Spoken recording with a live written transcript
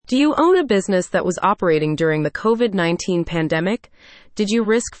Do you own a business that was operating during the COVID-19 pandemic? Did you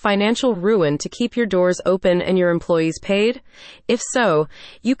risk financial ruin to keep your doors open and your employees paid? If so,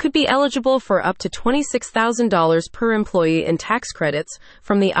 you could be eligible for up to $26,000 per employee in tax credits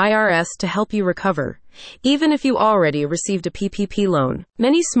from the IRS to help you recover, even if you already received a PPP loan.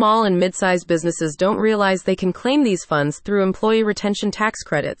 Many small and mid-sized businesses don't realize they can claim these funds through Employee Retention Tax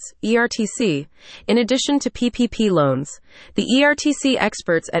Credits, ERTC, in addition to PPP loans. The ERTC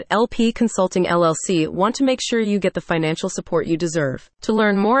experts at LP Consulting LLC want to make sure you get the financial support you deserve. To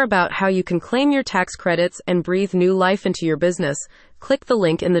learn more about how you can claim your tax credits and breathe new life into your business, click the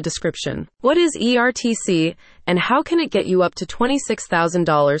link in the description. What is ERTC, and how can it get you up to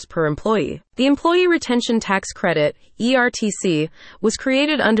 $26,000 per employee? The Employee Retention Tax Credit, ERTC, was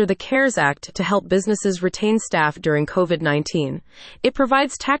created under the CARES Act to help businesses retain staff during COVID-19. It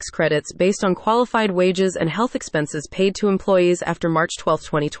provides tax credits based on qualified wages and health expenses paid to employees after March 12,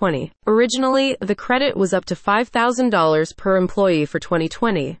 2020. Originally, the credit was up to $5,000 per employee for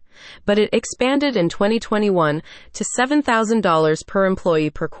 2020. But it expanded in 2021 to $7,000 per employee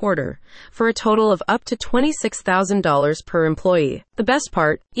per quarter, for a total of up to $26,000 per employee. The best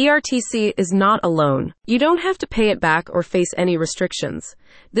part, ERTC is not a loan. You don't have to pay it back or face any restrictions.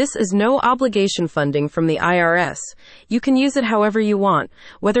 This is no obligation funding from the IRS. You can use it however you want,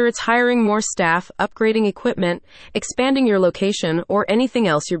 whether it's hiring more staff, upgrading equipment, expanding your location, or anything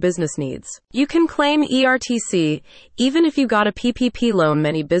else your business needs. You can claim ERTC even if you got a PPP loan.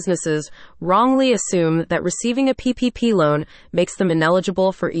 Many businesses wrongly assume that receiving a PPP loan makes them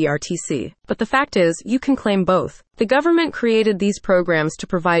ineligible for ERTC. But the fact is, you can claim both. The government created these programs to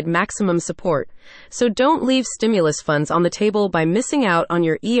provide maximum support, so don't leave stimulus funds on the table by missing out on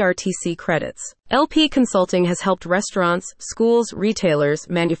your ERTC credits. LP Consulting has helped restaurants, schools, retailers,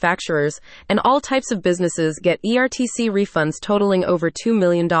 manufacturers, and all types of businesses get ERTC refunds totaling over $2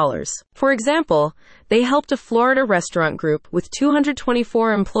 million. For example, they helped a Florida restaurant group with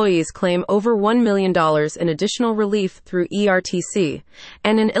 224 employees claim over $1 million in additional relief through ERTC,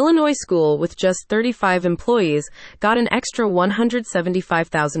 and an Illinois school with just 35 employees got an extra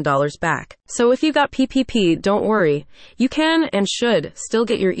 $175,000 back. So if you got PPP, don't worry. You can and should still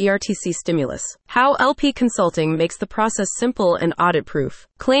get your ERTC stimulus. How LP Consulting makes the process simple and audit-proof.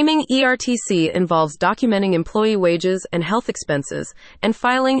 Claiming ERTC involves documenting employee wages and health expenses and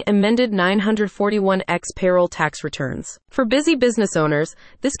filing amended 941X payroll tax returns. For busy business owners,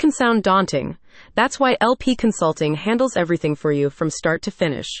 this can sound daunting. That's why LP Consulting handles everything for you from start to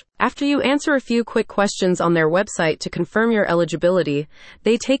finish. After you answer a few quick questions on their website to confirm your eligibility,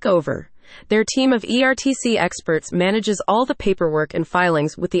 they take over. Their team of ERTC experts manages all the paperwork and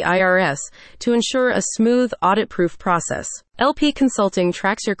filings with the IRS to ensure a smooth, audit-proof process. LP Consulting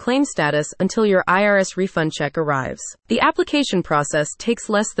tracks your claim status until your IRS refund check arrives. The application process takes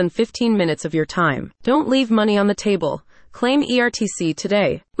less than 15 minutes of your time. Don't leave money on the table. Claim ERTC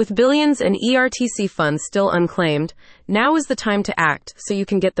today. With billions in ERTC funds still unclaimed, now is the time to act so you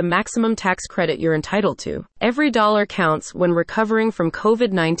can get the maximum tax credit you're entitled to. Every dollar counts when recovering from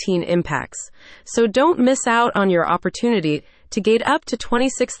COVID-19 impacts, so don't miss out on your opportunity to get up to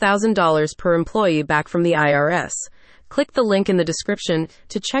 $26,000 per employee back from the IRS. Click the link in the description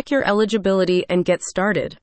to check your eligibility and get started.